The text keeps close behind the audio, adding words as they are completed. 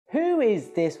Who is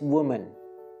this woman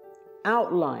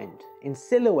outlined in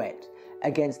silhouette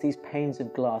against these panes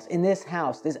of glass in this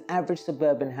house, this average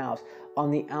suburban house on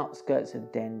the outskirts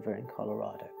of Denver in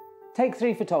Colorado? Take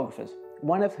three photographers,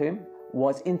 one of whom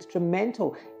was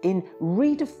instrumental in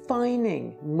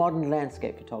redefining modern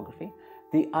landscape photography.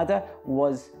 The other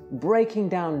was breaking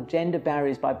down gender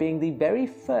barriers by being the very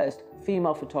first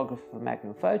female photographer for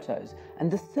Magnum Photos. And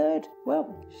the third,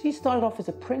 well, she started off as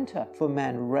a printer for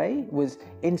Man Ray, was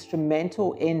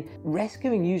instrumental in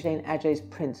rescuing Eugene Aget's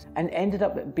prints, and ended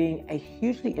up being a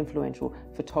hugely influential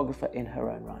photographer in her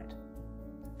own right.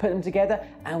 Put them together,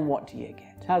 and what do you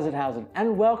get? How's it?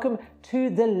 And welcome to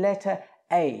the letter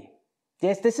A.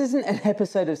 Yes, this isn't an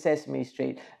episode of Sesame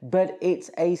Street, but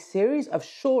it's a series of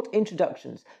short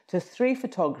introductions to three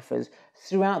photographers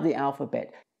throughout the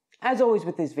alphabet. As always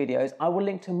with these videos, I will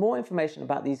link to more information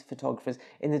about these photographers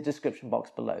in the description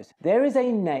box below. There is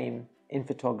a name in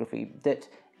photography that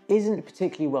isn't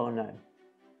particularly well known.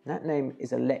 That name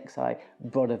is Alexei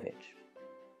Brodovich.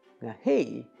 Now,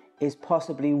 he is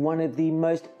possibly one of the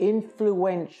most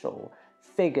influential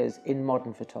figures in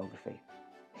modern photography.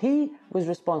 He was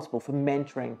responsible for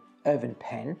mentoring Irving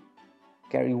Penn,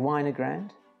 Gary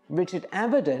Winogrand, Richard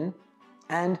Avedon,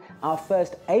 and our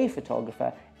first A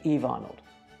photographer, Eve Arnold.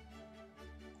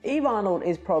 Eve Arnold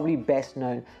is probably best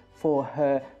known for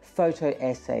her photo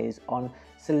essays on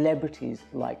celebrities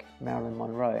like Marilyn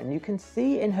Monroe. And you can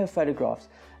see in her photographs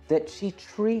that she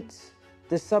treats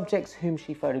the subjects whom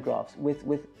she photographs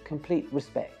with complete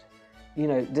respect. You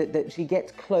know, that she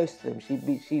gets close to them.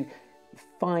 She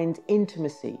finds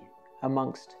intimacy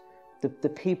amongst the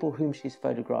people whom she's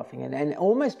photographing, and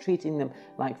almost treating them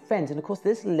like friends. And of course,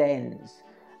 this lends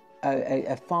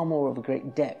a far more of a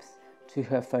great depth to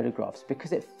her photographs,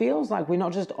 because it feels like we're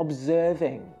not just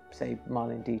observing, say,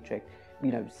 Marlene Dietrich,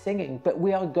 you know, singing, but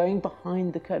we are going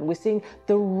behind the curtain. We're seeing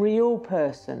the real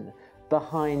person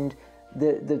behind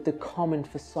the common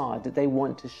facade that they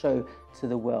want to show to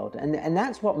the world. And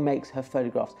that's what makes her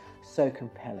photographs so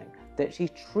compelling, that she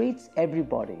treats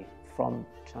everybody from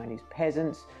Chinese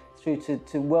peasants through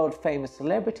to world-famous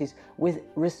celebrities with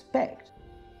respect.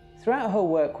 Throughout her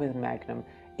work with Magnum,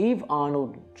 Eve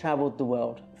Arnold traveled the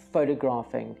world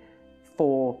photographing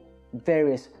for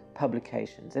various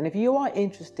publications. And if you are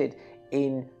interested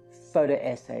in photo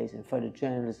essays and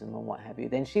photojournalism and what have you,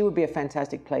 then she would be a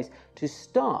fantastic place to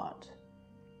start.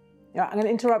 Now, I'm going to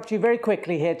interrupt you very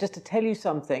quickly here just to tell you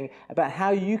something about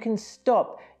how you can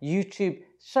stop YouTube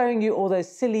showing you all those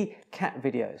silly cat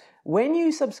videos. When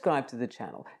you subscribe to the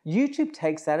channel, YouTube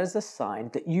takes that as a sign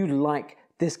that you like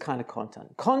this kind of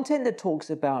content. Content that talks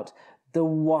about the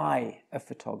why of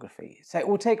photography. So it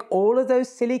will take all of those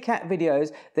silly cat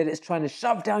videos that it's trying to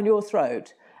shove down your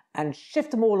throat and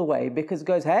shift them all away, because it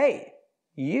goes, hey,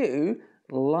 you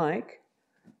like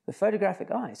the Photographic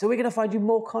Eye. So we're going to find you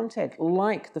more content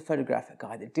like the Photographic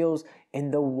Eye that deals in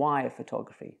the why of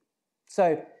photography.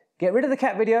 So get rid of the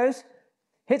cat videos,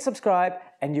 hit subscribe,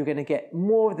 and you're going to get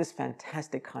more of this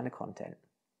fantastic kind of content.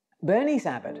 Bernice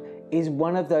Abbott is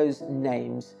one of those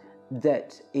names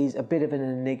that is a bit of an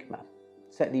enigma,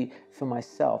 certainly for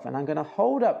myself. And I'm going to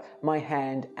hold up my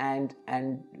hand and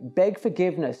beg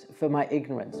forgiveness for my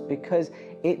ignorance, because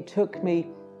it took me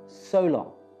so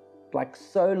long, like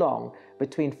so long,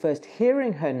 between first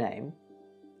hearing her name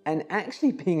and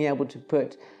actually being able to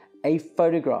put a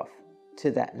photograph to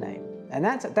that name. And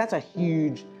that's a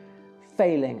huge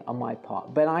failing on my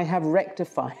part, but I have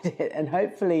rectified it, and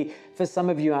hopefully for some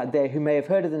of you out there who may have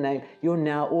heard of the name, you're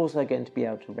now also going to be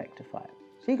able to rectify it.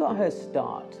 She got her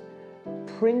start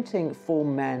printing for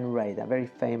Man Ray, that very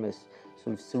famous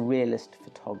sort of surrealist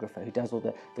photographer who does all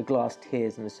the glass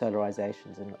tears and the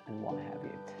solarizations and what have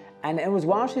you. And it was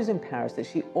while she was in Paris that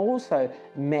she also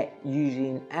met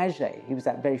Eugene Aget. He was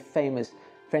that very famous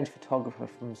French photographer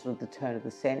from sort of the turn of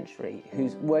the century,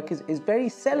 whose work is very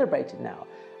celebrated now.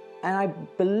 And I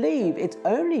believe it's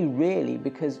only really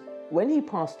because when he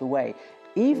passed away,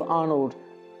 Eve Arnold,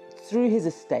 through his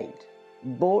estate,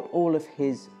 bought all of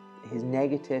his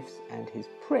negatives and his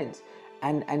prints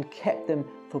and kept them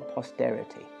for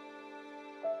posterity.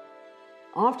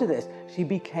 After this, she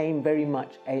became very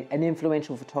much an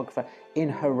influential photographer in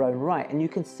her own right. And you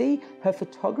can see her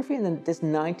photography in this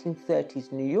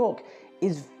 1930s New York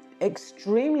is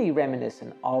extremely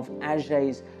reminiscent of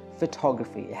Aget's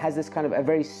photography. It has this kind of a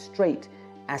very straight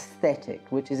aesthetic,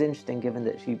 which is interesting given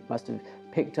that she must have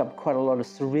picked up quite a lot of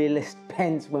surrealist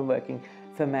pens when working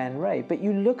for Man Ray. But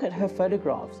you look at her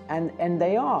photographs and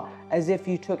they are as if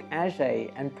you took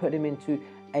Aget and put him into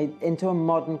a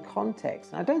modern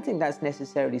context. And I don't think that's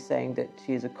necessarily saying that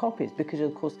she is a copyist, because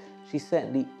of course she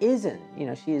certainly isn't. You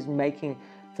know, she is making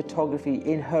photography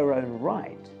in her own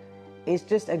right is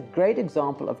just a great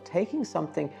example of taking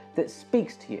something that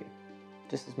speaks to you,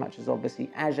 just as much as obviously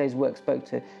Auger's work spoke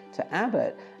to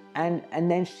Abbott, and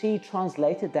then she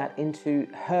translated that into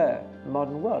her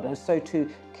modern world, and so too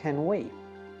can we.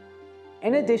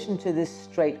 In addition to this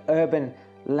straight urban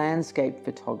landscape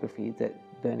photography that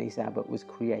Bernice Abbott was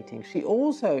creating, she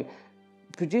also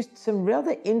produced some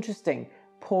rather interesting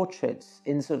portraits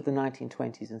in sort of the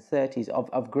 1920s and 30s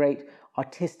of great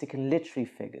artistic and literary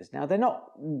figures. Now, they're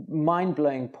not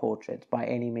mind-blowing portraits by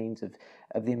any means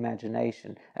of the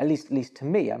imagination, at least to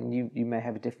me. I mean, you may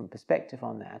have a different perspective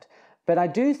on that. But I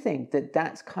do think that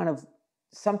that's kind of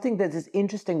something that is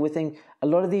interesting within a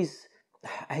lot of these,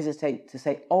 I hesitate to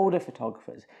say, older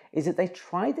photographers, is that they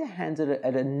try their hands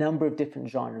at a number of different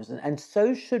genres. And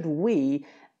so should we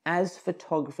as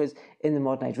photographers in the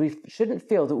modern age. We shouldn't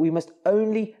feel that we must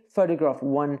only photograph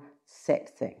one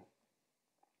set thing.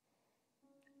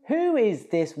 Who is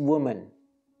this woman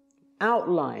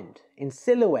outlined in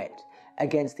silhouette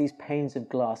against these panes of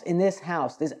glass in this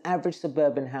house, this average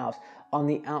suburban house on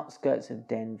the outskirts of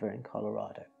Denver in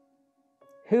Colorado?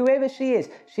 Whoever she is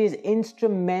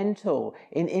instrumental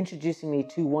in introducing me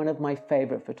to one of my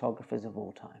favorite photographers of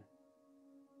all time.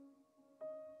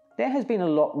 There has been a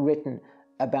lot written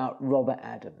about Robert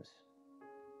Adams.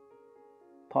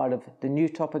 Part of the new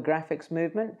topographics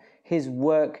movement, his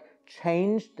work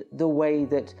changed the way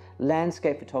that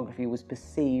landscape photography was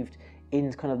perceived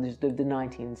in kind of the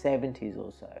 1970s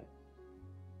or so.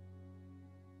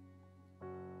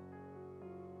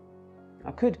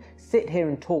 I could sit here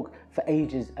and talk for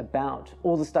ages about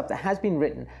all the stuff that has been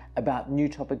written about new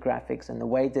topographics and the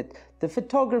way that the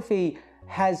photography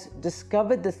has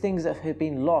discovered the things that have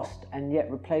been lost and yet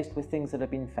replaced with things that have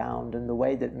been found, and the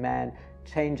way that man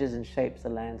changes and shapes the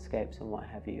landscapes and what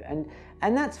have you. And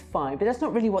that's fine, but that's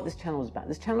not really what this channel is about.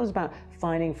 This channel is about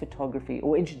finding photography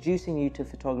or introducing you to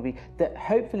photography that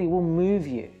hopefully will move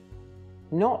you,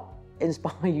 not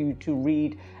inspire you to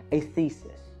read a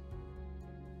thesis.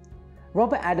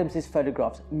 Robert Adams'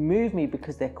 photographs move me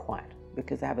because they're quiet,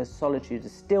 because they have a solitude, a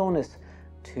stillness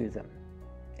to them.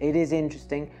 It is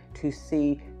interesting to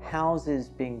see houses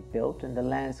being built and the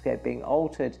landscape being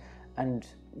altered and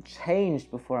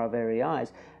changed before our very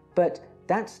eyes, but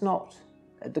that's not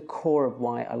at the core of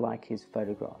why I like his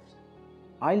photographs.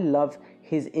 I love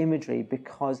his imagery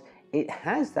because it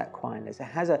has that quietness, it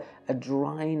has a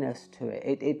dryness to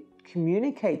it. It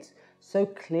communicates so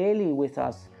clearly with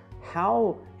us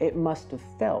how it must have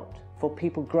felt for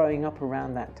people growing up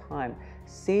around that time,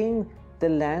 seeing the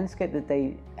landscape that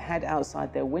they had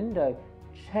outside their window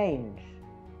change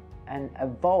and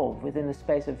evolve within the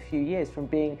space of a few years, from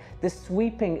being this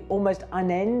sweeping, almost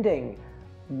unending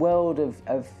world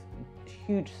of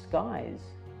huge skies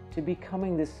to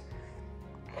becoming this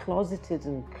closeted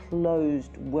and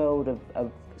closed world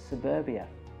of suburbia.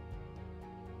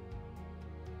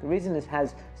 The reason this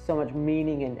has so much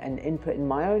meaning and input in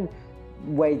my own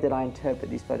way that I interpret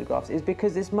these photographs is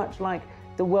because it's much like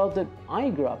the world that I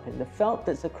grew up in. The felt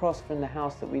that's across from the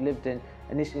house that we lived in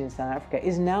initially in South Africa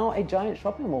is now a giant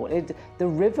shopping mall. The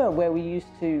river where we used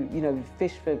to,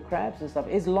 fish for crabs and stuff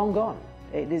is long gone.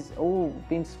 It is all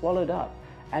been swallowed up.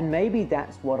 And maybe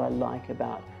that's what I like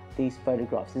about these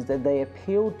photographs, is that they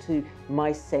appeal to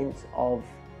my sense of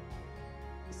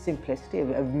simplicity, of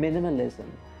minimalism,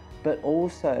 but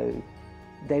also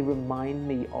they remind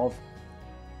me of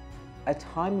a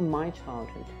time in my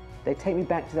childhood. They take me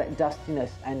back to that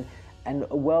dustiness and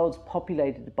worlds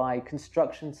populated by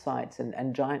construction sites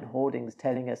and giant hoardings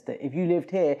telling us that if you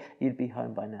lived here, you'd be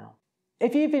home by now.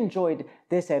 If you've enjoyed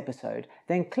this episode,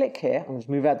 then click here, I'll just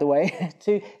move out the way,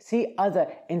 to see other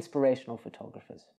inspirational photographers.